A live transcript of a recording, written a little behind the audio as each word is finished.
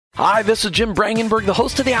Hi, this is Jim Brangenberg, the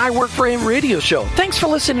host of the I Work for Him radio show. Thanks for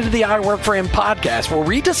listening to the I Work for Him podcast, where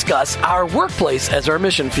we discuss our workplace as our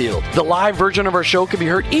mission field. The live version of our show can be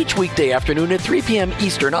heard each weekday afternoon at 3 p.m.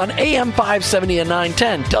 Eastern on AM 570 and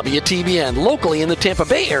 910 WTBN, locally in the Tampa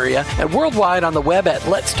Bay area, and worldwide on the web at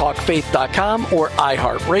letstalkfaith.com or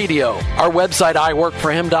iHeartRadio. Our website,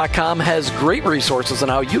 iworkforhim.com, has great resources on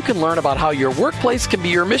how you can learn about how your workplace can be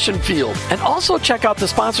your mission field. And also check out the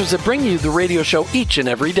sponsors that bring you the radio show each and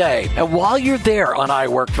every day. And while you're there on I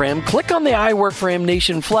Work for Him, click on the I Work for Him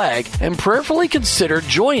Nation flag and prayerfully consider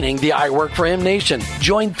joining the I Work for Him Nation.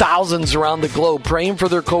 Join thousands around the globe praying for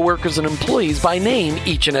their coworkers and employees by name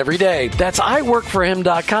each and every day. That's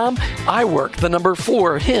iworkforhim.com,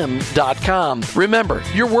 iwork4him.com. Remember,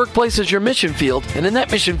 your workplace is your mission field, and in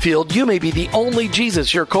that mission field, you may be the only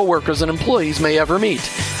Jesus your coworkers and employees may ever meet.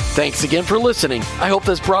 Thanks again for listening. I hope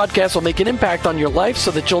this broadcast will make an impact on your life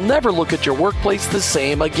so that you'll never look at your workplace the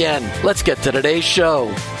same again. Let's get to today's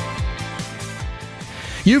show.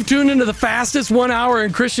 You've tuned into the fastest 1 hour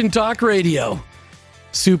in Christian talk radio.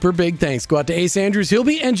 Super big thanks go out to Ace Andrews. He'll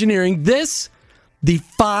be engineering this, the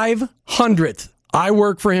 500th I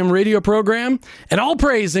Work for Him radio program. And all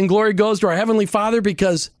praise and glory goes to our Heavenly Father,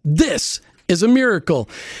 because this is a miracle.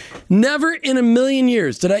 Never in a million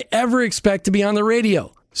years did I ever expect to be on the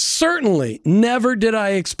radio. Certainly never did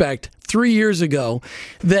I expect 3 years ago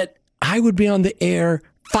that I would be on the air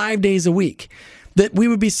 5 days a week, that we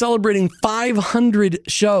would be celebrating 500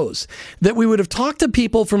 shows, that we would have talked to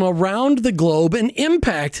people from around the globe and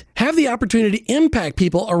have the opportunity to impact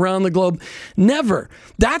people around the globe. Never.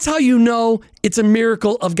 That's how you know it's a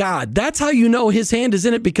miracle of God. That's how you know His hand is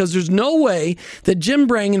in it, because there's no way that Jim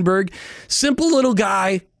Brangenberg, simple little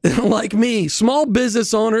guy like me, small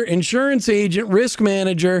business owner, insurance agent, risk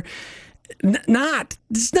manager,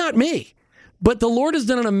 it's not me. But the Lord has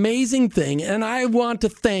done an amazing thing, and I want to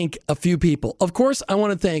thank a few people. Of course, I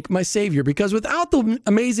want to thank my Savior, because without the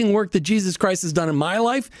amazing work that Jesus Christ has done in my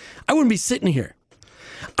life, I wouldn't be sitting here.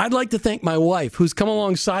 I'd like to thank my wife, who's come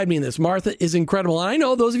alongside me in this. Martha is incredible. And I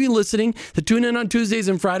know those of you listening that tune in on Tuesdays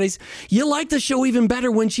and Fridays, you like the show even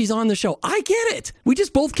better when she's on the show. I get it. We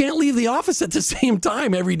just both can't leave the office at the same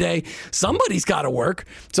time every day. Somebody's got to work.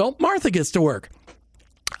 So Martha gets to work.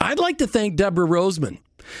 I'd like to thank Deborah Roseman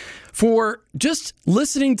for just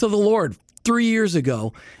listening to the Lord 3 years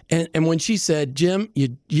ago. And when she said, Jim,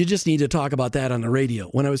 you just need to talk about that on the radio,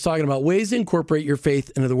 when I was talking about ways to incorporate your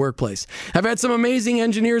faith into the workplace. I've had some amazing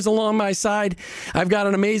engineers along my side. I've got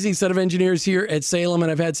an amazing set of engineers here at Salem,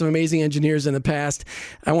 and I've had some amazing engineers in the past.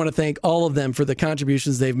 I want to thank all of them for the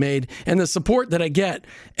contributions they've made and the support that I get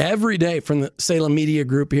every day from the Salem Media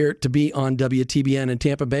Group here to be on WTBN in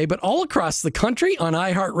Tampa Bay, but all across the country on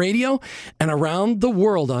iHeartRadio and around the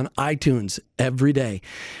world on iTunes every day.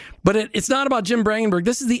 But it's not about Jim Brangenberg.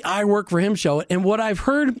 This is the I Work for Him show. And what I've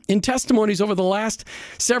heard in testimonies over the last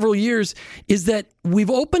several years is that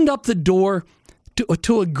we've opened up the door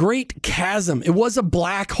to a great chasm. It was a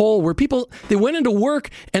black hole where people, they went into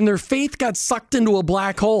work and their faith got sucked into a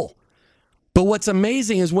black hole. But what's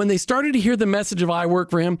amazing is when they started to hear the message of I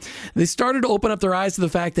Work for Him, they started to open up their eyes to the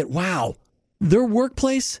fact that, wow, their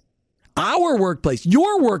workplace, our workplace,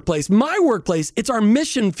 your workplace, my workplace, it's our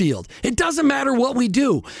mission field. It doesn't matter what we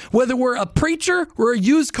do, whether we're a preacher or a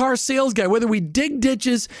used car sales guy, whether we dig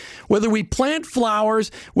ditches, whether we plant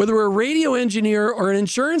flowers, whether we're a radio engineer or an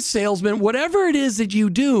insurance salesman, whatever it is that you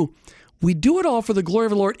do, we do it all for the glory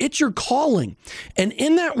of the Lord. It's your calling. And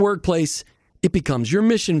in that workplace, it becomes your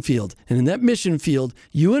mission field. And in that mission field,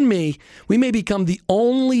 you and me, we may become the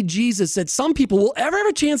only Jesus that some people will ever have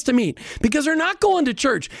a chance to meet, because they're not going to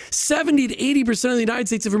church. 70 to 80% of the United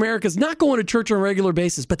States of America is not going to church on a regular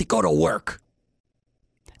basis, but they go to work.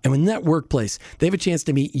 And in that workplace, they have a chance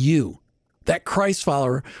to meet you, that Christ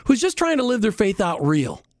follower who's just trying to live their faith out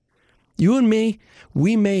real. You and me,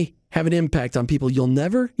 we may have an impact on people you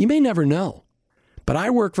may never know. But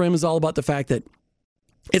I Work for Him is all about the fact that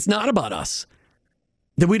it's not about us.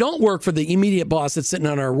 That we don't work for the immediate boss that's sitting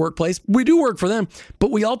on our workplace. We do work for them,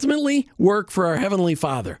 but we ultimately work for our Heavenly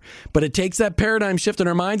Father. But it takes that paradigm shift in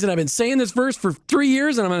our minds, and I've been saying this verse for 3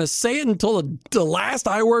 years, and I'm going to say it until the last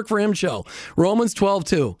I Work for Him show. Romans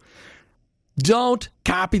 12:2. Don't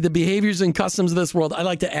copy the behaviors and customs of this world. I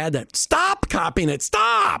like to add that. Stop copying it.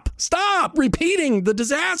 Stop repeating the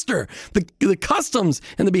disaster, the customs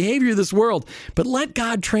and the behavior of this world. But let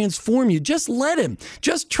God transform you. Just let Him.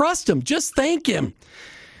 Just trust Him. Just thank Him.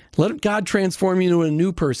 Let God transform you into a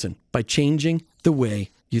new person by changing the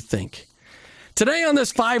way you think. Today on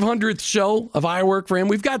this 500th show of I Work for Him,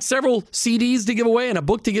 we've got several CDs to give away and a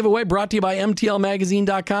book to give away, brought to you by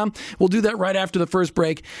MTLmagazine.com. We'll do that right after the first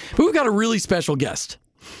break. But we've got a really special guest.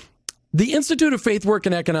 The Institute of Faith, Work,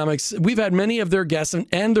 and Economics, we've had many of their guests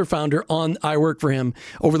and their founder on I Work for Him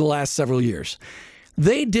over the last several years.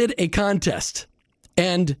 They did a contest,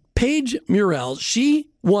 and Paige Murrell, she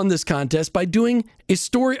won this contest by doing a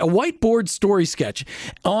whiteboard story sketch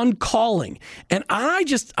on calling. And I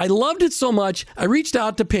loved it so much, I reached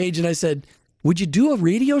out to Paige and I said, would you do a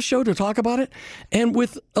radio show to talk about it? And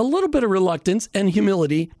with a little bit of reluctance and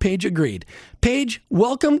humility, Paige agreed. Paige,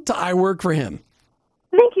 welcome to I Work for Him.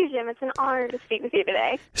 Thank you, Jim. It's an honor to speak with you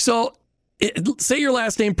today. So, say your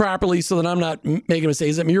last name properly so that I'm not making a mistake.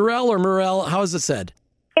 Is it Murrell or Murrell? How is it said?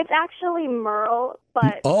 It's actually Merle,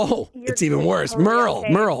 but... Oh, it's even worse. Merle.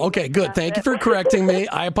 Okay, good. Thank you for correcting me.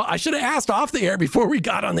 I should have asked off the air before we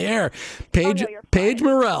got on the air. Paige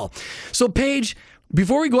Murrell. So, Paige,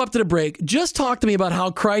 before we go up to the break, just talk to me about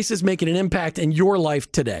how Christ is making an impact in your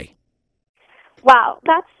life today. Wow,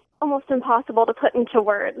 that's almost impossible to put into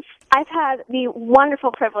words. I've had the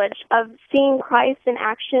wonderful privilege of seeing Christ in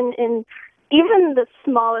action in even the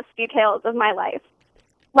smallest details of my life.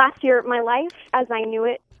 Last year, my life, as I knew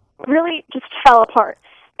it, really just fell apart.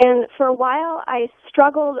 And for a while, I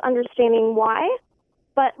struggled understanding why.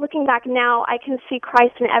 But looking back now, I can see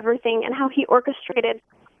Christ in everything and how He orchestrated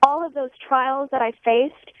all of those trials that I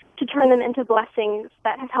faced to turn them into blessings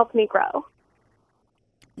that have helped me grow.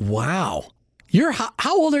 Wow.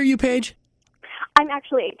 How old are you, Paige? I'm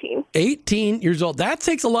actually 18. 18 years old. That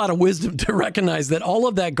takes a lot of wisdom to recognize that all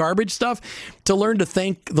of that garbage stuff, to learn to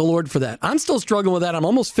thank the Lord for that. I'm still struggling with that. I'm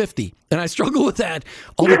almost 50, and I struggle with that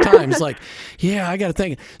all the time. It's like, yeah, I got to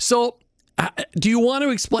thank it. So do you want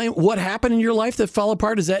to explain what happened in your life that fell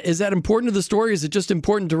apart? Is that important to the story? Is it just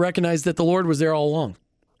important to recognize that the Lord was there all along?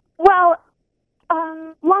 Well,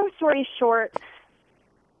 long story short,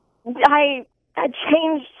 I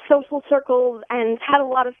changed social circles and had a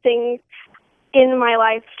lot of things in my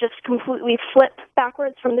life just completely flip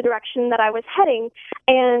backwards from the direction that I was heading.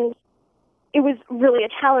 And it was really a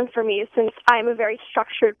challenge for me since I'm a very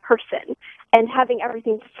structured person, and having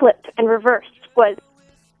everything flipped and reversed was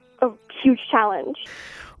a huge challenge.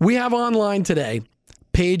 We have online today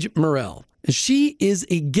Paige Murrell. She is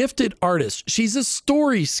a gifted artist. She's a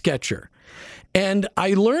story sketcher. And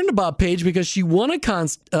I learned about Paige because she won a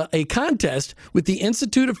contest with the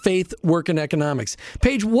Institute of Faith, Work, and Economics.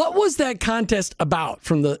 Paige, what was that contest about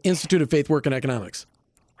from the Institute of Faith, Work, and Economics?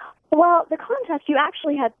 Well, the contest, you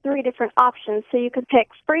actually had 3 different options. So you could pick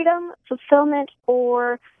freedom, fulfillment,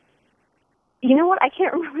 or, you know what, I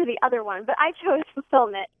can't remember the other one, but I chose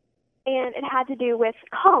fulfillment, and it had to do with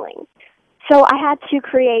calling. So I had to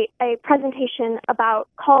create a presentation about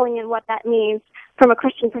calling and what that means from a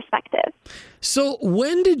Christian perspective. So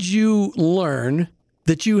when did you learn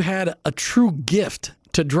that you had a true gift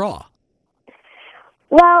to draw?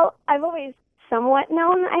 Well, I've always somewhat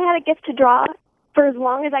known I had a gift to draw. For as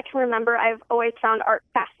long as I can remember, I've always found art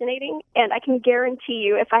fascinating, and I can guarantee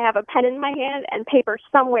you if I have a pen in my hand and paper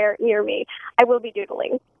somewhere near me, I will be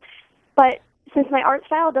doodling. But since my art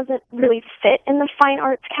style doesn't really fit in the fine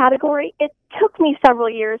arts category, it took me several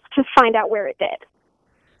years to find out where it did.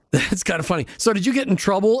 That's kind of funny. So did you get in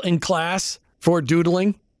trouble in class for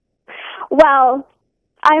doodling? Well,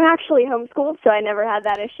 I'm actually homeschooled, so I never had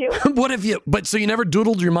that issue. So you never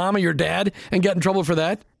doodled your mom or your dad and got in trouble for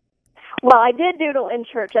that? Well, I did doodle in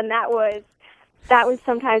church, and that was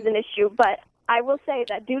sometimes an issue, but I will say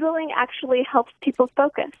that doodling actually helps people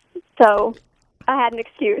focus. So I had an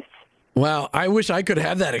excuse. Wow, I wish I could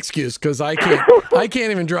have that excuse because I can't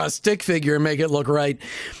even draw a stick figure and make it look right.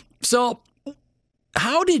 So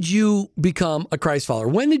how did you become a Christ follower?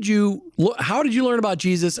 How did you learn about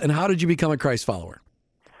Jesus, and how did you become a Christ follower?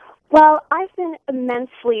 Well, I've been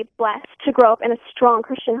immensely blessed to grow up in a strong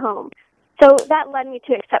Christian home. So that led me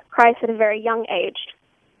to accept Christ at a very young age.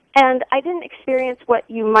 And I didn't experience what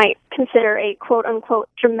you might consider a quote-unquote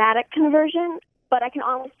dramatic conversion, but I can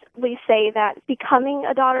honestly say that becoming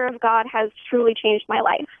a daughter of God has truly changed my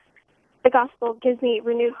life. The gospel gives me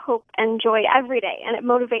renewed hope and joy every day, and it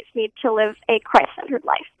motivates me to live a Christ-centered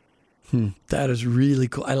life. That is really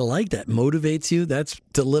cool. I like that. Motivates you? That's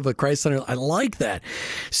to live a Christ-centered. I like that.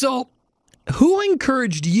 So who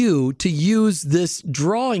encouraged you to use this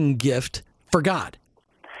drawing gift for God?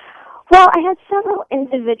 Well, I had several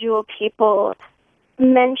individual people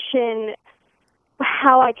mention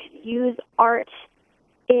how I could use art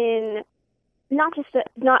in not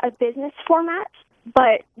a business format,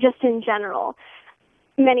 but just in general.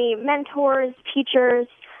 Many mentors, teachers,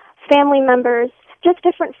 family members, just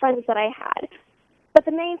different friends that I had. But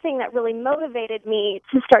the main thing that really motivated me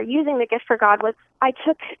to start using the gift for God was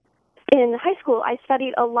in high school, I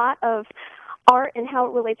studied a lot of art and how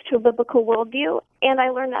it relates to a biblical worldview, and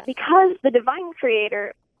I learned that because the divine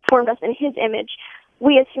creator formed us in his image,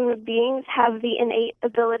 we as human beings have the innate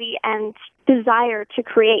ability and desire to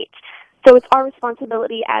create. So it's our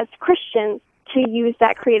responsibility as Christians to use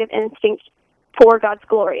that creative instinct for God's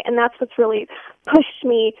glory. And that's what's really pushed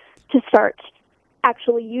me to start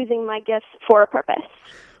actually using my gifts for a purpose.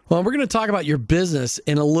 Well, we're going to talk about your business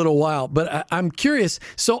in a little while, but I'm curious.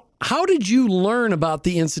 So how did you learn about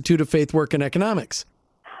the Institute of Faith, Work, and Economics?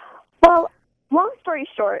 Well, long story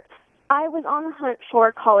short, I was on the hunt for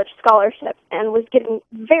a college scholarship and was getting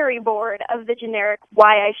very bored of the generic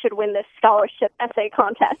why I should win this scholarship essay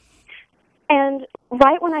contest. And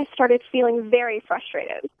right when I started feeling very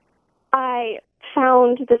frustrated, I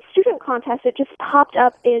found the student contest. It just popped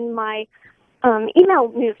up in my email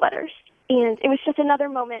newsletters. And it was just another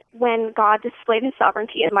moment when God displayed his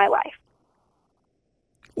sovereignty in my life.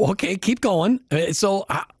 Okay, keep going. So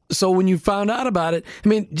when you found out about it, I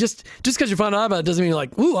mean, just because you found out about it doesn't mean you're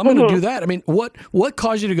like, ooh, I'm going to do that. I mean, what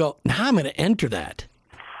caused you to go, nah, I'm going to enter that?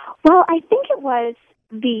 Well, I think it was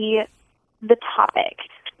the topic,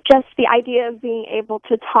 just the idea of being able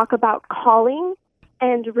to talk about calling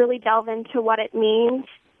and really delve into what it means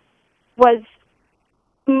was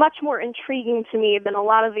much more intriguing to me than a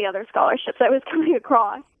lot of the other scholarships I was coming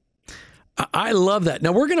across. I love that.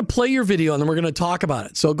 Now, we're going to play your video, and then we're going to talk about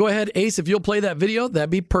it. So go ahead, Ace, if you'll play that video, that'd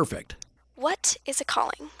be perfect. What is a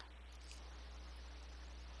calling?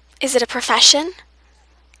 Is it a profession,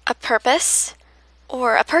 a purpose,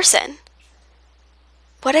 or a person?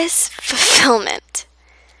 What is fulfillment?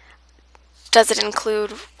 Does it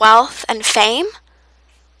include wealth and fame?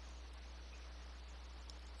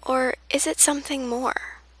 Or is it something more?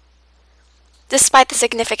 Despite the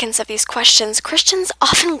significance of these questions, Christians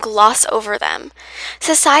often gloss over them.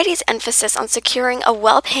 Society's emphasis on securing a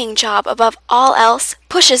well-paying job above all else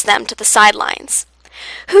pushes them to the sidelines.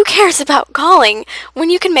 Who cares about calling when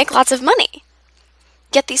you can make lots of money?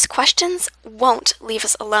 Yet these questions won't leave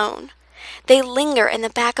us alone. They linger in the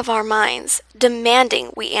back of our minds,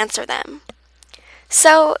 demanding we answer them.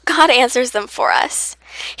 So God answers them for us.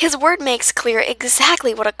 His word makes clear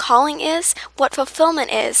exactly what a calling is, what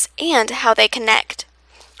fulfillment is, and how they connect.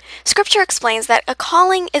 Scripture explains that a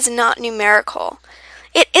calling is not numerical.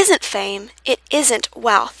 It isn't fame. It isn't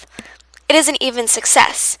wealth. It isn't even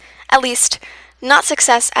success, at least not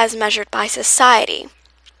success as measured by society.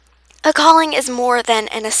 A calling is more than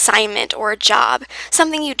an assignment or a job,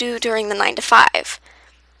 something you do during the 9 to 5.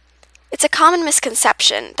 It's a common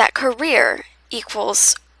misconception that career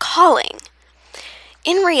equals calling.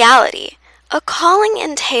 In reality, a calling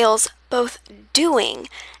entails both doing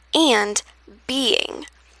and being.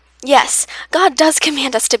 Yes, God does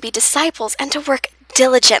command us to be disciples and to work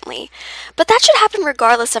diligently, but that should happen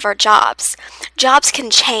regardless of our jobs. Jobs can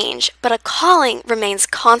change, but a calling remains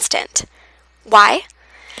constant. Why?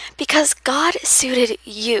 Because God suited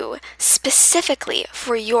you specifically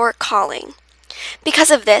for your calling. Because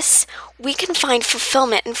of this, we can find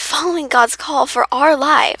fulfillment in following God's call for our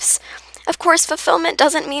lives. Of course, fulfillment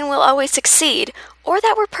doesn't mean we'll always succeed or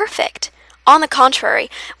that we're perfect. On the contrary,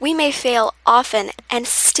 we may fail often and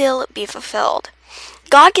still be fulfilled.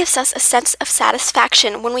 God gives us a sense of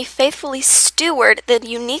satisfaction when we faithfully steward the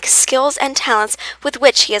unique skills and talents with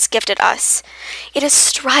which He has gifted us. It is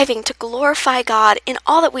striving to glorify God in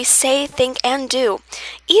all that we say, think, and do,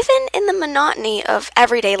 even in the monotony of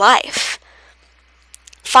everyday life.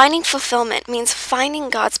 Finding fulfillment means finding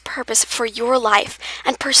God's purpose for your life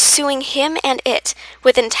and pursuing Him and it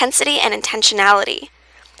with intensity and intentionality.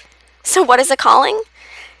 So what is a calling?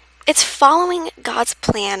 It's following God's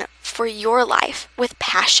plan for your life with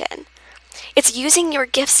passion. It's using your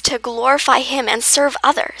gifts to glorify Him and serve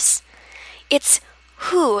others. It's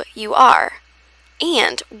who you are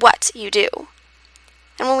and what you do.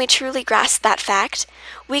 And when we truly grasp that fact,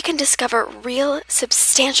 we can discover real,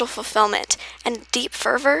 substantial fulfillment and deep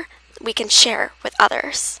fervor we can share with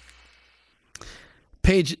others.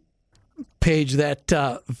 Paige,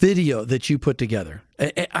 that video that you put together,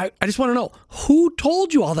 I just want to know, who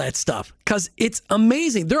told you all that stuff? Because it's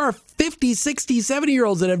amazing. There are 50, 60,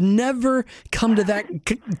 70-year-olds that have never come to that,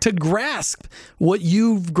 to grasp what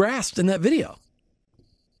you've grasped in that video.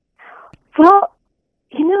 Well,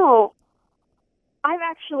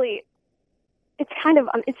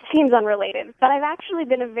 it seems unrelated, but I've actually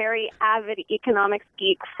been a very avid economics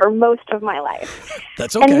geek for most of my life.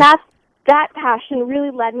 That's okay. And that passion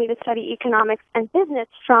really led me to study economics and business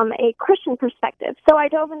from a Christian perspective. So I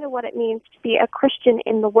dove into what it means to be a Christian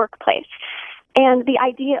in the workplace. And the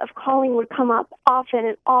idea of calling would come up often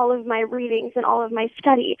in all of my readings and all of my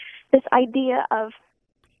study. This idea of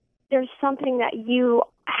there's something that you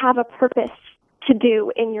have a purpose to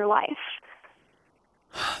do in your life.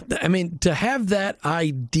 I mean, to have that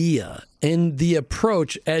idea and the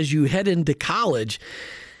approach as you head into college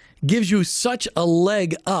gives you such a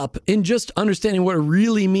leg up in just understanding what it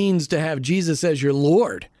really means to have Jesus as your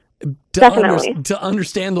Lord. To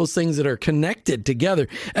understand those things that are connected together.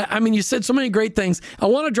 I mean, you said so many great things. I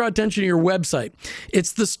want to draw attention to your website.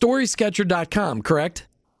 It's thestorysketcher.com, correct?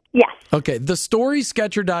 Yes. Okay,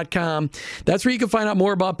 thestorysketcher.com. That's where you can find out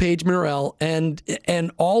more about Paige Murrell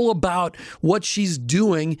and all about what she's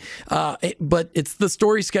doing. But it's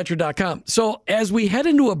thestorysketcher.com. So as we head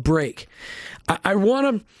into a break, I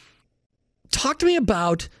want to talk to me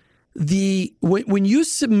about when you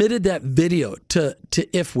submitted that video to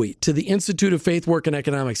IFWE, to the Institute of Faith, Work, and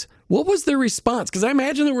Economics. What was their response? Because I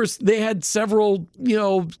imagine they had several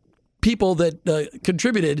people that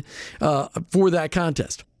contributed for that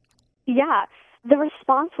contest. Yeah, the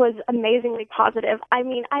response was amazingly positive. I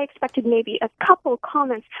mean, I expected maybe a couple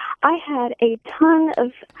comments. I had a ton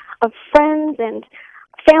of friends and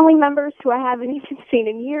family members who I haven't even seen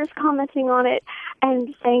in years commenting on it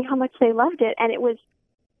and saying how much they loved it. And it was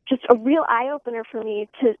just a real eye-opener for me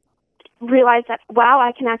to realize that, wow,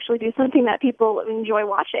 I can actually do something that people enjoy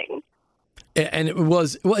watching. And it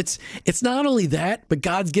was, well, it's not only that, but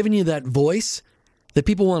God's given you that voice that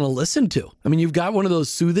people want to listen to. I mean, you've got one of those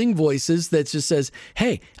soothing voices that just says,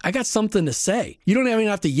 hey, I got something to say. You don't even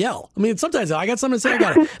have to yell. I mean, sometimes I got something to say.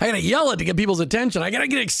 I gotta yell it to get people's attention. I got to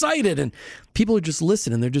get excited. And people are just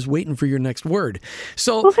listening. They're just waiting for your next word.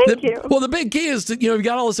 So, well, thank you. Well, the big key is that, you've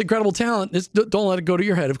got all this incredible talent. Don't let it go to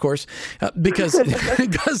your head, of course, because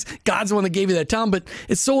God's the one that gave you that talent. But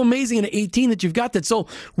it's so amazing at 18 that you've got that. So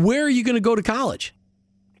where are you going to go to college?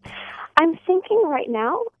 I'm thinking right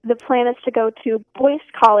now the plan is to go to Boyce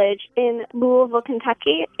College in Louisville,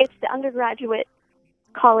 Kentucky. It's the undergraduate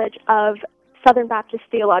college of Southern Baptist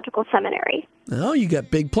Theological Seminary. Oh, you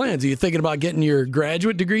got big plans. Are you thinking about getting your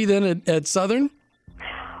graduate degree then at Southern?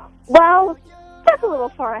 Well, that's a little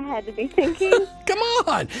far ahead to be thinking. Come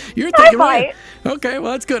on. You're thinking right. Okay,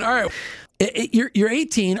 well, that's good. All right. You're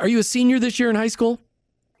 18. Are you a senior this year in high school?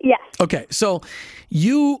 Yes. Okay, so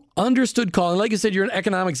you understood calling. Like I said, you're an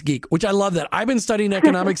economics geek, which I love that. I've been studying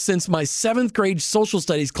economics since my 7th grade social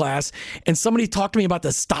studies class, and somebody talked to me about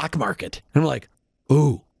the stock market. And I'm like,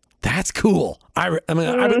 ooh, that's cool.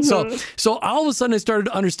 So all of a sudden I started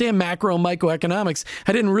to understand macro and microeconomics.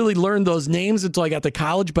 I didn't really learn those names until I got to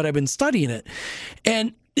college, but I've been studying it.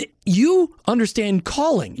 And you understand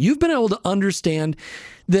calling. You've been able to understand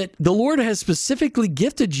that the Lord has specifically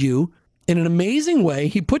gifted you in an amazing way.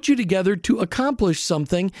 He put you together to accomplish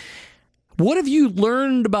something. What have you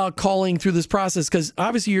learned about calling through this process? Because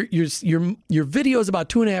obviously your video is about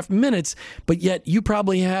 2.5 minutes, but yet you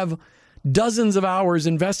probably have dozens of hours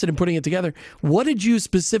invested in putting it together. What did you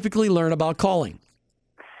specifically learn about calling?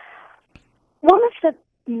 One of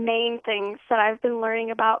the main things that I've been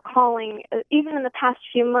learning about calling, even in the past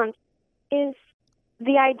few months, is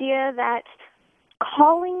the idea that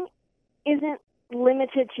calling isn't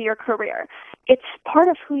limited to your career. It's part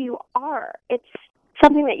of who you are. It's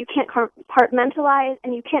something that you can't compartmentalize,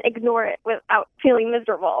 and you can't ignore it without feeling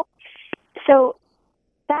miserable. So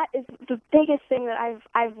that is the biggest thing that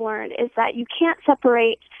I've learned, is that you can't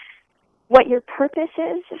separate what your purpose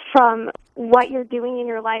is from what you're doing in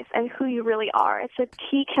your life and who you really are. It's a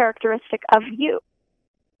key characteristic of you.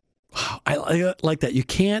 Wow, I like that. You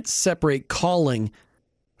can't separate calling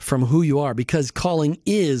from who you are, because calling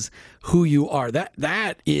is who you are.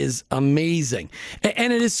 That is amazing.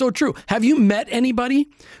 And it is so true. Have you met anybody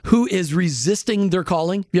who is resisting their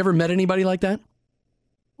calling? Have you ever met anybody like that?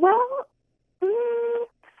 Well,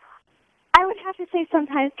 I would have to say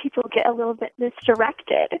sometimes people get a little bit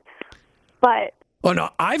misdirected, but... Oh, no,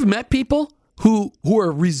 I've met people who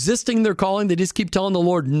are resisting their calling. They just keep telling the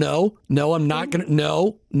Lord, no, I'm not going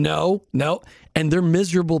to, no. And they're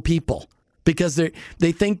miserable people. Because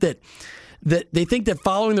they think that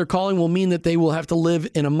following their calling will mean that they will have to live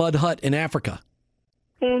in a mud hut in Africa,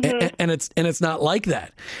 and it's not like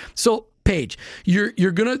that. So, Paige, you're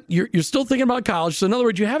still thinking about college. So, in other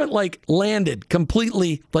words, you haven't landed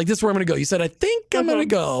completely. Like, this is where I'm going to go. You said, I think I'm going to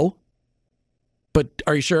go, but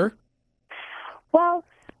are you sure? Well,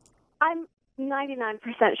 I'm 99%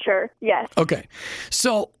 sure. Yes. Okay,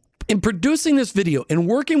 so. In producing this video and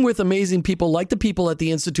working with amazing people like the people at the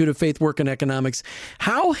Institute of Faith, Work, and Economics,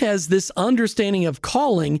 how has this understanding of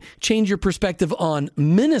calling changed your perspective on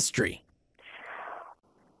ministry?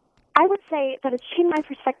 I would say that it's changed my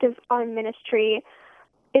perspective on ministry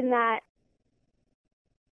in that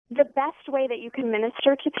the best way that you can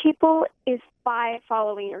minister to people is by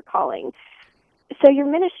following your calling. So your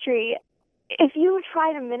ministry if you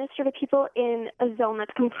try to minister to people in a zone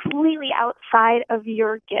that's completely outside of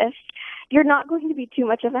your gift, you're not going to be too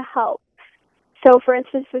much of a help. So, for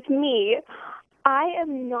instance, with me, I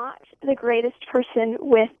am not the greatest person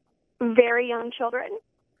with very young children.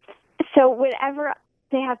 So whenever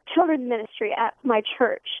they have children's ministry at my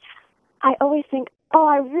church, I always think, oh,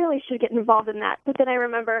 I really should get involved in that. But then I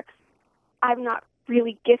remember I'm not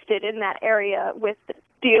really gifted in that area with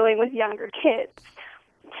dealing with younger kids.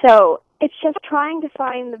 So it's just trying to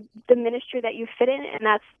find the ministry that you fit in, and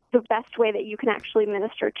that's the best way that you can actually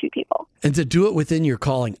minister to people. And to do it within your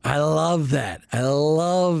calling. I love that. I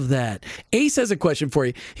love that. Ace has a question for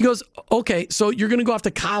you. He goes, okay, so you're going to go off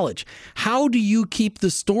to college. How do you keep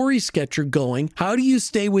the story sketcher going? How do you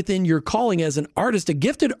stay within your calling as an artist, a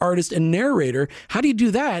gifted artist and narrator? How do you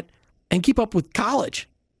do that and keep up with college?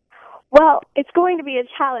 Well, it's going to be a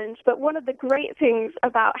challenge, but one of the great things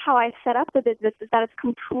about how I set up the business is that it's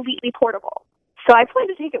completely portable. So I plan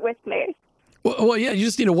to take it with me. Well, yeah, you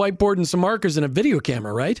just need a whiteboard and some markers and a video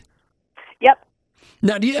camera, right? Yep.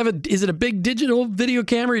 Now, do you have is it a big digital video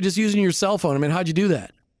camera or are you just using your cell phone? I mean, how'd you do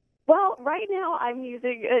that? Well, right now I'm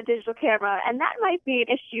using a digital camera, and that might be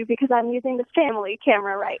an issue because I'm using the family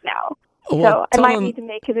camera right now. Well, so I might need to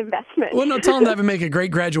make an investment. Well, no, tell them that would make a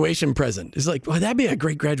great graduation present. It's like, well, that'd be a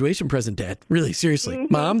great graduation present, Dad. Really, seriously.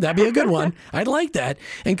 Mm-hmm. Mom, that'd be a good one. I'd like that.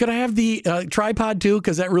 And could I have the tripod too?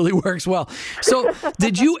 Because that really works well. So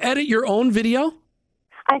did you edit your own video?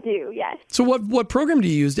 I do, yes. So what program do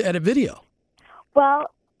you use to edit video? Well,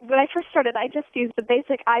 when I first started, I just used the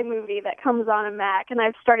basic iMovie that comes on a Mac, and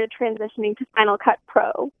I've started transitioning to Final Cut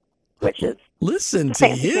Pro, which is listen to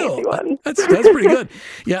you. That's pretty good.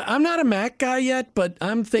 Yeah, I'm not a Mac guy yet, but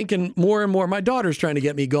I'm thinking more and more. My daughter's trying to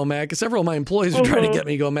get me go Mac. Several of my employees are trying to get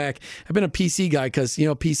me go Mac. I've been a PC guy because,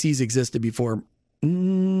 PCs existed before.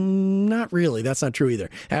 Not really. That's not true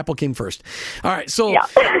either. Apple came first. All right. So yeah.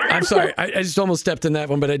 I'm sorry. I just almost stepped in that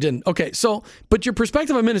one, but I didn't. Okay. So, but your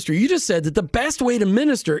perspective on ministry, you just said that the best way to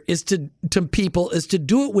minister is to people is to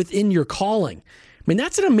do it within your calling. I mean,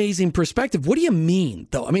 that's an amazing perspective. What do you mean,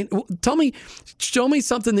 though? I mean, show me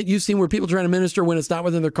something that you've seen where people trying to minister when it's not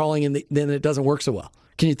within their calling and then it doesn't work so well.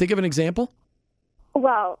 Can you think of an example?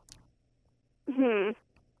 Well,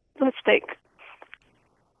 let's think.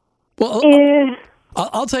 Well,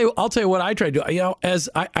 I'll tell you what I tried to do. As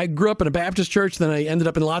I grew up in a Baptist church, then I ended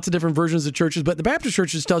up in lots of different versions of churches. But the Baptist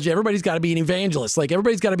church just tells you everybody's got to be an evangelist. Like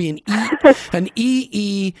everybody's got to be an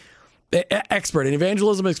EE expert, an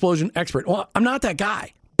evangelism explosion expert. Well, I'm not that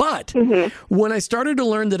guy. But when I started to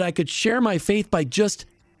learn that I could share my faith by just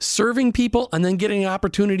serving people and then getting an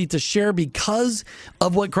opportunity to share because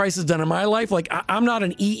of what Christ has done in my life. Like, I'm not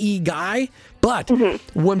an EE guy, but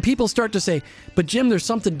when people start to say, but Jim, there's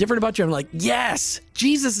something different about you, I'm like, yes,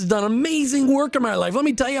 Jesus has done amazing work in my life. Let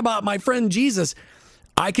me tell you about my friend Jesus.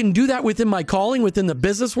 I can do that within my calling, within the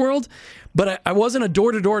business world, but I wasn't a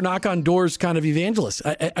door-to-door, knock-on-doors kind of evangelist.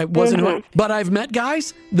 I wasn't, but I've met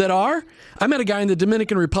guys that are. I met a guy in the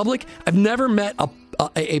Dominican Republic. I've never met a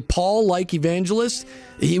Paul-like evangelist.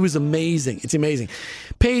 He was amazing. It's amazing.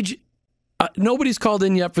 Paige, nobody's called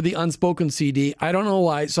in yet for the Unspoken CD. I don't know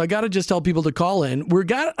why, so I got to just tell people to call in. We've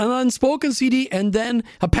got an Unspoken CD and then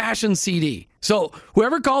a Passion CD. So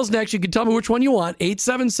whoever calls next, you can tell me which one you want.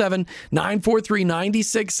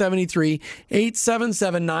 877-943-9673.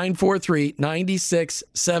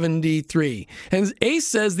 877-943-9673. And Ace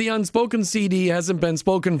says the Unspoken CD hasn't been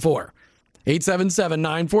spoken for.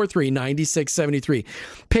 877-943-9673.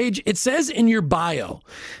 Paige, it says in your bio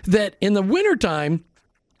that in the wintertime,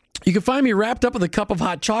 you can find me wrapped up with a cup of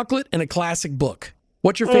hot chocolate and a classic book.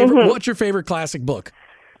 What's your favorite? What's your favorite classic book?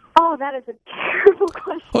 Oh, that is a terrible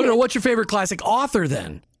question. Oh, no, what's your favorite classic author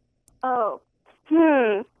then? Oh,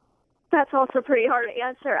 that's also pretty hard to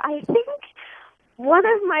answer. I think one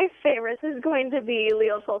of my favorites is going to be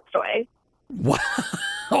Leo Tolstoy.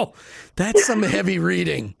 Wow, that's some heavy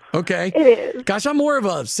reading. Okay. It is. Gosh, I'm more of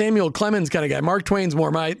a Samuel Clemens kind of guy. Mark Twain's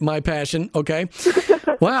more my passion. Okay.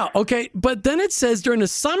 Wow. Okay. But then it says during the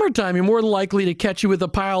summertime, you're more likely to catch you with a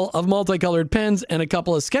pile of multicolored pens and a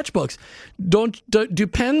couple of sketchbooks. Do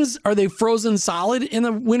pens, are they frozen solid in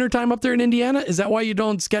the wintertime up there in Indiana? Is that why you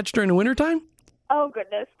don't sketch during the wintertime? Oh,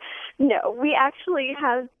 goodness. No, we actually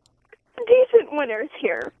have decent winters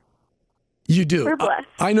here. You do. We're blessed.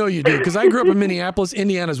 I know you do, because I grew up in Minneapolis.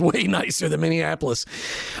 Indiana's way nicer than Minneapolis.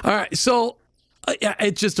 All right, so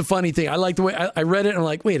it's just a funny thing. I like the way I read it, and I'm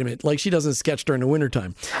like, wait a minute, like she doesn't sketch during the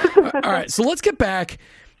wintertime. All right, so let's get back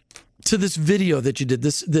to this video that you did,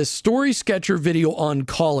 this story sketcher video on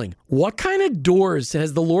calling. What kind of doors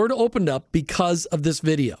has the Lord opened up because of this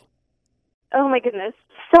video? Oh, my goodness.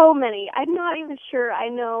 So many. I'm not even sure I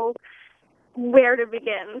know where to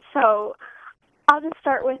begin. So I'll just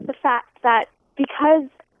start with the fact that because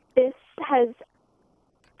this has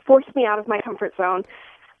forced me out of my comfort zone,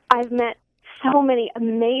 I've met so many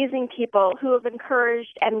amazing people who have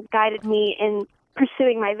encouraged and guided me in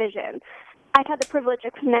pursuing my vision. I've had the privilege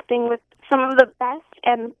of connecting with some of the best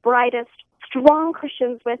and brightest, strong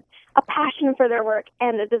Christians with a passion for their work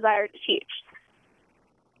and a desire to teach.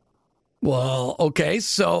 Well, okay,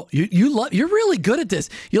 so you're really good at this.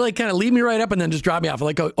 You like kind of lead me right up and then just drop me off.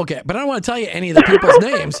 Like, okay, but I don't want to tell you any of the people's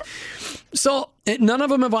names. So none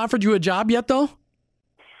of them have offered you a job yet, though?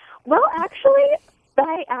 Well,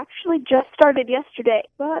 I actually just started yesterday,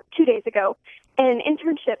 2 days ago, an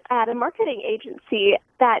internship at a marketing agency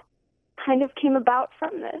that kind of came about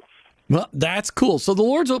from this. Well, that's cool. So the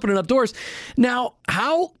Lord's opening up doors. Now,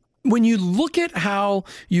 when you look at how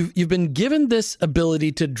you've been given this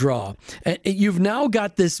ability to draw, you've now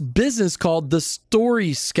got this business called The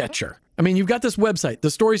Story Sketcher. I mean, you've got this website,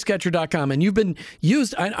 thestorysketcher.com, and you've been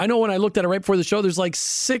used. I know when I looked at it right before the show, there's like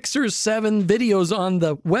 6 or 7 videos on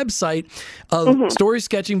the website of story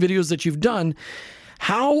sketching videos that you've done.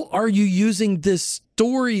 How are you using this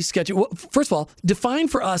story sketching? Well, first of all, define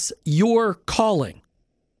for us your calling.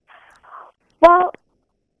 Well,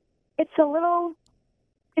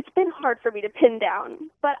 it's been hard for me to pin down,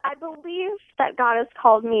 but I believe that God has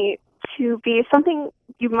called me to be something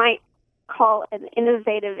you might call an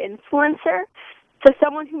innovative influencer. So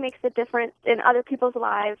someone who makes a difference in other people's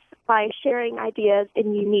lives by sharing ideas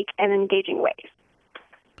in unique and engaging ways.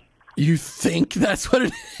 You think that's what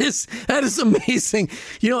it is? That is amazing.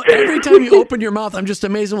 You know, every time you open your mouth, I'm just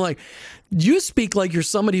amazed. I'm like, you speak like you're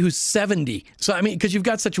somebody who's 70. So, I mean, because you've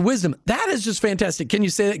got such wisdom. That is just fantastic. Can you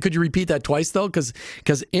say that? Could you repeat that twice, though? Because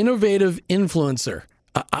innovative influencer.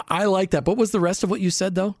 I like that. What was the rest of what you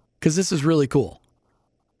said, though? Because this is really cool.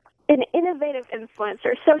 An innovative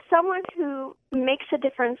influencer. So someone who makes a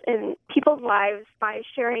difference in people's lives by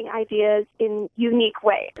sharing ideas in unique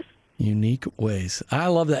ways. Unique ways. I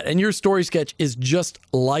love that. And your story sketch is just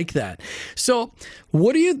like that. So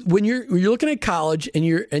what do you, when you're looking at college and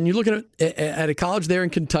you're looking at a college there in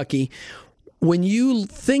Kentucky, when you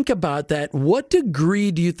think about that, what degree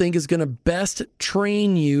do you think is going to best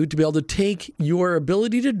train you to be able to take your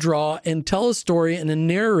ability to draw and tell a story and to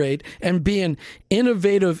narrate and be an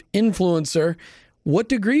innovative influencer? What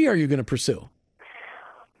degree are you going to pursue?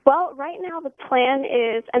 Well, right now the plan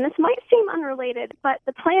is, and this might seem unrelated, but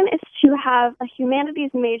the plan is to have a humanities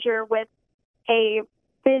major with a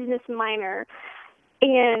business minor.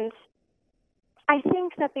 And I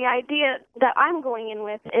think that the idea that I'm going in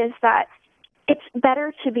with is that it's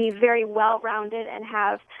better to be very well-rounded and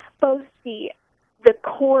have both the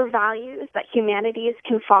core values that humanities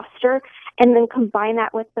can foster and then combine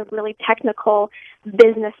that with the really technical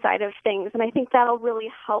business side of things. And I think that'll really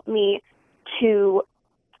help me to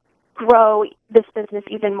grow this business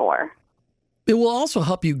even more. It will also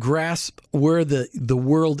help you grasp where the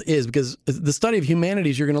world is, because the study of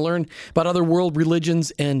humanities, you're going to learn about other world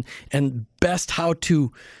religions and best how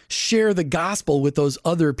to share the gospel with those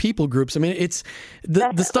other people groups. I mean, it's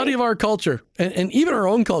the study of our culture and even our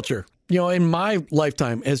own culture, you know, in my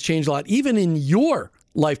lifetime has changed a lot. Even in your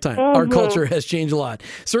lifetime, our culture has changed a lot.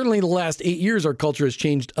 Certainly the last 8 years, our culture has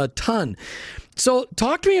changed a ton. So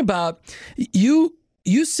talk to me about, you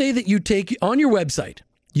say that you take, on your website,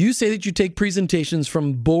 you say that you take presentations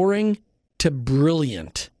from boring to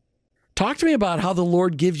brilliant. Talk to me about how the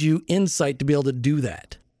Lord gives you insight to be able to do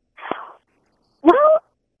that. Well,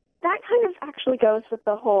 that kind of actually goes with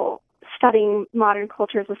the whole studying modern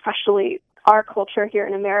cultures, especially our culture here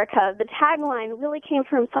in America. The tagline really came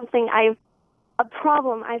from a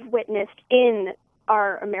problem I've witnessed in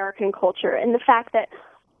our American culture, and the fact that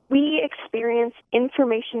we experience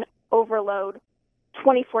information overload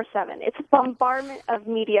 24/7. It's a bombardment of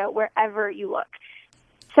media wherever you look.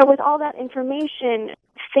 So with all that information,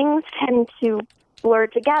 things tend to blur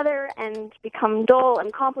together and become dull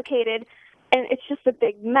and complicated, and it's just a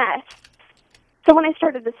big mess. So when I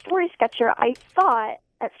started the Story Sketcher, I thought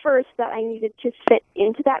at first that I needed to fit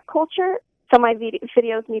into that culture. So my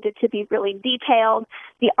videos needed to be really detailed.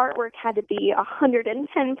 The artwork had to be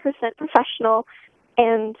 110% professional,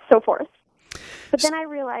 and so forth. But then I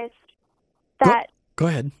realized that... Go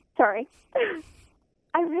ahead. Sorry.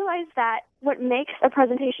 I realized that what makes a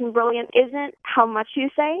presentation brilliant isn't how much you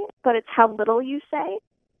say, but it's how little you say.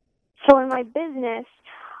 So in my business,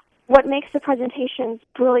 what makes the presentations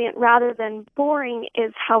brilliant rather than boring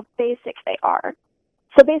is how basic they are.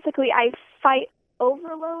 So basically, I fight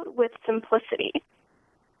overload with simplicity.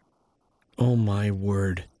 Oh, my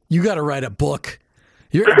word. You got to write a book.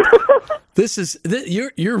 You're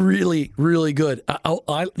really, really good.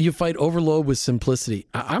 You fight overload with simplicity.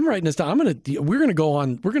 I'm writing this down. We're gonna go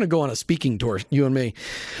on a speaking tour, you and me.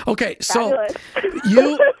 Okay, so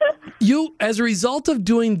you as a result of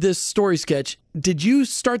doing this story sketch, did you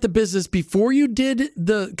start the business before you did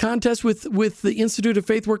the contest with the Institute of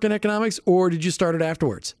Faith, Work, and Economics, or did you start it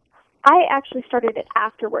afterwards? I actually started it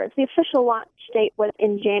afterwards. The official launch date was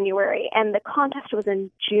in January, and the contest was in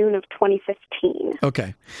June of 2015.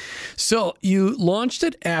 Okay. So you launched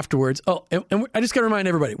it afterwards. Oh, and I just got to remind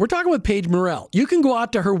everybody, we're talking with Paige Morrell. You can go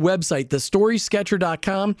out to her website,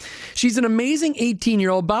 thestorysketcher.com. She's an amazing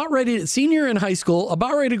 18-year-old, senior in high school,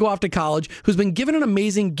 about ready to go off to college, who's been given an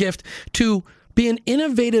amazing gift to be an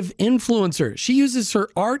innovative influencer. She uses her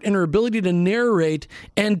art and her ability to narrate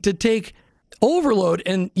and to take overload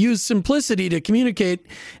and use simplicity to communicate.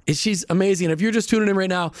 She's amazing. If you're just tuning in right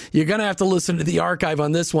now, you're going to have to listen to the archive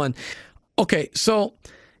on this one. Okay, so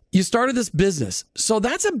you started this business. So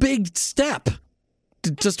that's a big step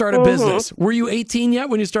to start a business. Were you 18 yet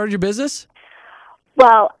when you started your business?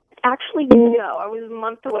 Well, actually, no. I was a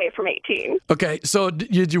month away from 18. Okay, so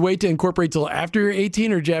did you wait to incorporate till after you're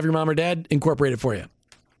 18, or did you have your mom or dad incorporate it for you?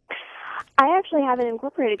 I actually haven't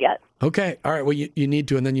incorporated yet. Okay. All right. Well, you need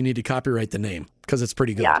to, and then you need to copyright the name because it's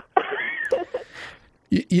pretty good. Yeah.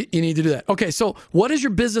 you need to do that. Okay. So what is your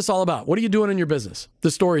business all about? What are you doing in your business?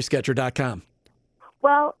 TheStorySketcher.com.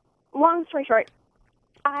 Well, long story short,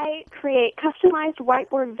 I create customized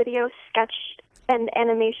whiteboard video sketch and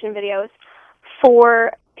animation videos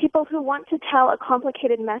for people who want to tell a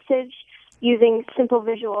complicated message using simple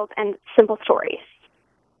visuals and simple stories.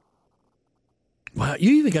 Wow,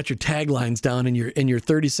 you even got your taglines down in your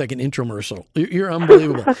 30-second infomercial. You're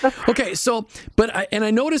unbelievable. Okay, so,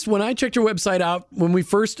 I noticed when I checked your website out, when we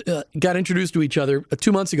first got introduced to each other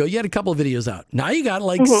 2 months ago, you had a couple of videos out. Now you got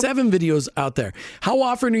like 7 videos out there. How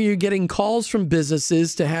often are you getting calls from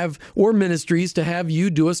businesses or ministries to have you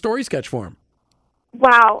do a story sketch for them?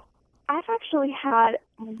 Wow, I've actually had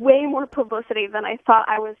way more publicity than I thought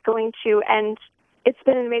I was going to, and it's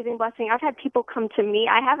been an amazing blessing. I've had people come to me.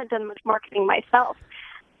 I haven't done much marketing myself,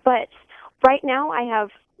 but right now I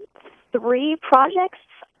have 3 projects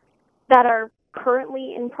that are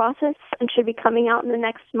currently in process and should be coming out in the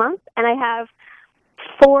next month, and I have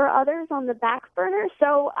 4 others on the back burner.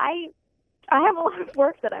 So I have a lot of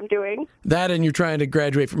work that I'm doing. That, and you're trying to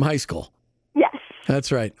graduate from high school. Yes.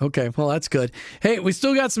 That's right. Okay. Well, that's good. Hey, we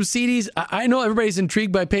still got some CDs. I know everybody's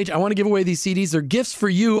intrigued by Paige. I want to give away these CDs. They're gifts for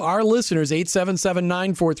you, our listeners,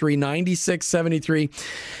 877-943-9673.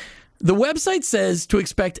 The website says to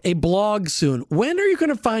expect a blog soon. When are you going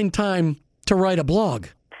to find time to write a blog?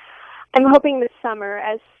 I'm hoping this summer.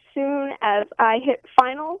 As soon as I hit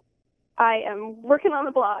final, I am working on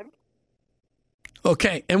the blog.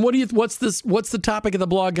 Okay. And what's the topic of the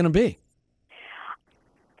blog going to be?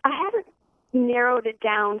 I haven't narrowed it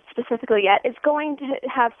down specifically yet. It's going to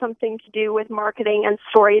have something to do with marketing and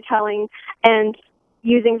storytelling and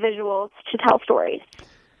using visuals to tell stories.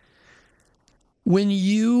 When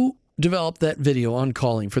you developed that video on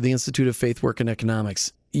calling for the Institute of Faith, Work, and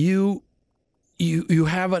Economics, you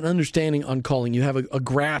have an understanding on calling. You have a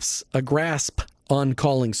grasp on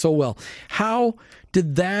calling so well. How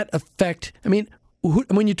did that affect, when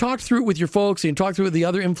you talked through it with your folks and you talked through it with the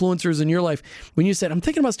other influencers in your life, when you said, I'm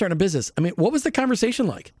thinking about starting a business, what was the conversation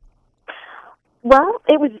like? Well,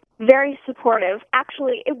 it was very supportive.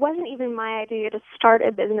 Actually, it wasn't even my idea to start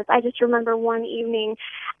a business. I just remember one evening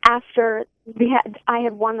after I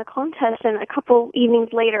had won the contest, and a couple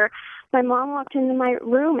evenings later, my mom walked into my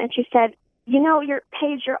room and she said,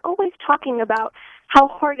 Paige, you're always talking about how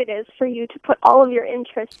hard it is for you to put all of your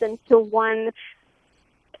interests into one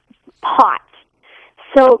pot.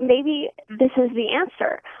 So maybe this is the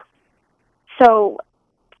answer. So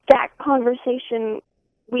that conversation,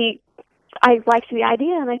 I liked the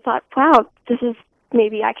idea, and I thought, wow,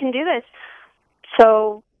 maybe I can do this.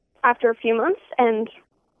 So after a few months and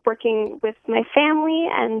working with my family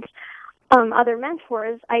and other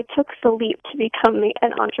mentors, I took the leap to become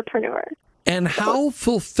an entrepreneur. And how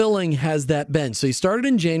fulfilling has that been? So you started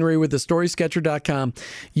in January with thestorysketcher.com.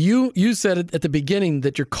 You said at the beginning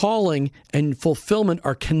that your calling and fulfillment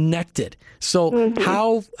are connected. So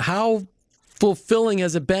how fulfilling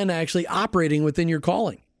has it been actually operating within your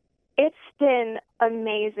calling? It's been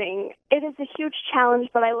amazing. It is a huge challenge,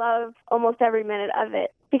 but I love almost every minute of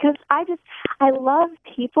it because I love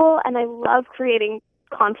people and I love creating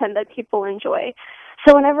content that people enjoy.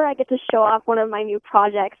 So whenever I get to show off one of my new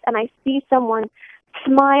projects and I see someone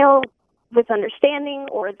smile with understanding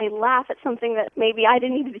or they laugh at something that maybe I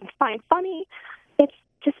didn't even find funny, it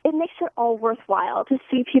makes it all worthwhile to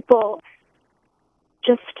see people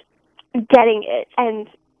just getting it and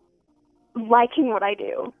liking what I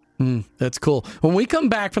do. That's cool. When we come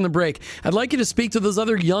back from the break, I'd like you to speak to those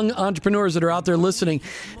other young entrepreneurs that are out there listening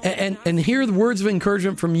and hear the words of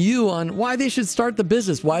encouragement from you on why they should start the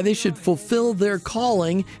business, why they should fulfill their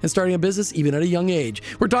calling and starting a business even at a young age.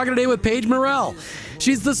 We're talking today with Paige Morrell.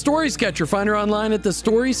 She's the Story Sketcher. Find her online at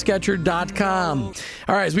thestorysketcher.com.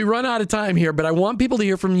 All right, as we run out of time here, but I want people to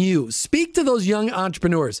hear from you. Speak to those young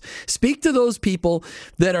entrepreneurs. Speak to those people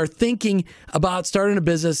that are thinking about starting a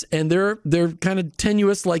business and they're kind of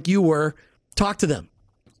tenuous like you were. Talk to them.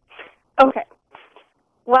 Okay.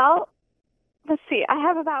 Well, let's see. I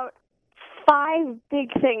have about 5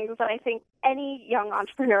 big things that I think any young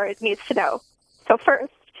entrepreneur needs to know. So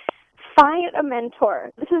first, find a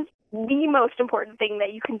mentor. This is the most important thing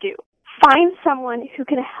that you can do. Find someone who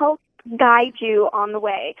can help guide you on the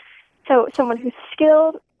way. So someone who's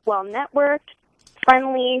skilled, well-networked,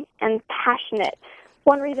 friendly, and passionate.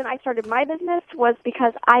 One reason I started my business was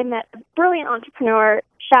because I met a brilliant entrepreneur.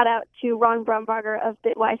 Shout out to Ron Brumbarger of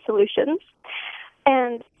Bitwise Solutions.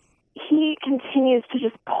 And he continues to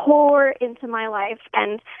just pour into my life,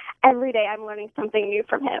 and every day I'm learning something new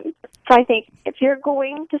from him. So I think if you're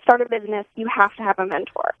going to start a business, you have to have a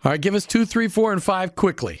mentor. All right, give us 2, 3, 4, and 5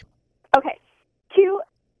 quickly. Okay. 2,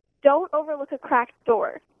 don't overlook a cracked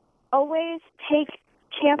door. Always take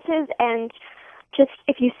chances, and just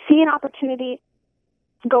if you see an opportunity,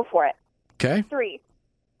 go for it. Okay. 3,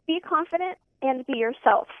 be confident and be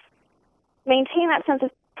yourself. Maintain that sense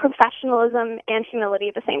of professionalism and humility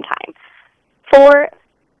at the same time. 4,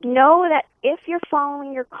 know that if you're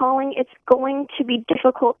following your calling, it's going to be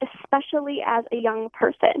difficult, especially as a young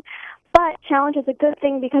person. But challenge is a good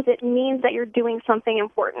thing because it means that you're doing something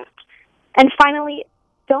important. And finally,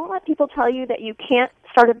 don't let people tell you that you can't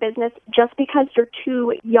start a business just because you're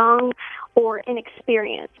too young or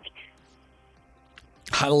inexperienced.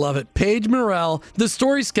 I love it. Paige Morrell, the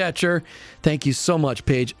Story Sketcher. Thank you so much,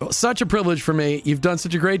 Paige. Such a privilege for me. You've done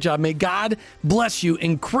such a great job. May God bless you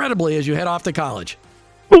incredibly as you head off to college.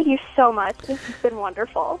 Thank you so much. This has been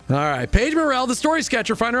wonderful. All right. Paige Morrell, the Story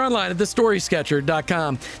Sketcher. Find her online at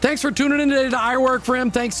thestorysketcher.com. Thanks for tuning in today to I Work For Him.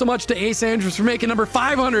 Thanks so much to Ace Andrews for making number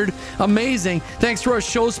 500 amazing. Thanks to our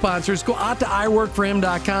show sponsors. Go out to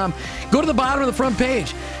iworkforhim.com. Go to the bottom of the front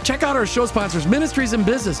page. Check out our show sponsors, Ministries in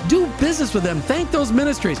Business. Do business with them. Thank those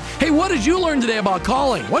ministries. Hey, what did you learn today about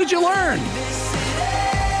calling? What did you learn?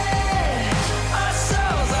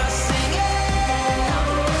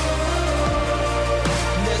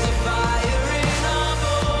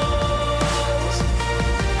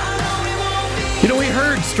 You know, we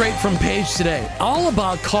heard straight from Paige today, all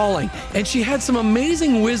about calling, and she had some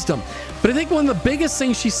amazing wisdom. But I think one of the biggest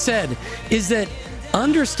things she said is that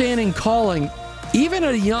understanding calling, even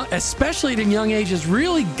at especially at a young age, has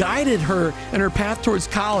really guided her in her path towards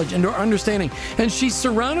college and her understanding. And she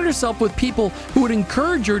surrounded herself with people who would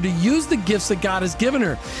encourage her to use the gifts that God has given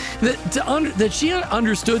her. That she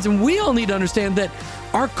understood, and we all need to understand that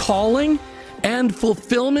our calling and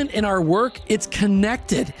fulfillment in our work, it's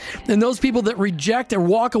connected. And those people that reject or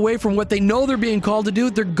walk away from what they know they're being called to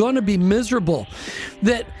do, they're going to be miserable.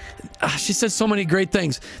 That she said so many great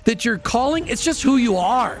things. That your calling, it's just who you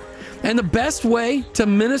are. And the best way to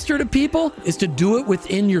minister to people is to do it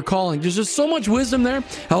within your calling. There's just so much wisdom there.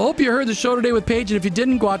 I hope you heard the show today with Paige. And if you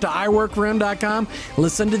didn't, go out to iworkforhim.com.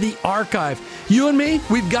 Listen to the archive. You and me,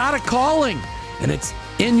 we've got a calling. And it's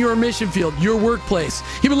in your mission field, your workplace.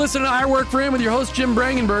 You've been listening to I Work For Him with your host, Jim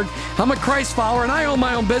Brangenberg. I'm a Christ follower and I own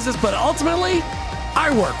my own business, but ultimately,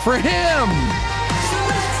 I work for Him.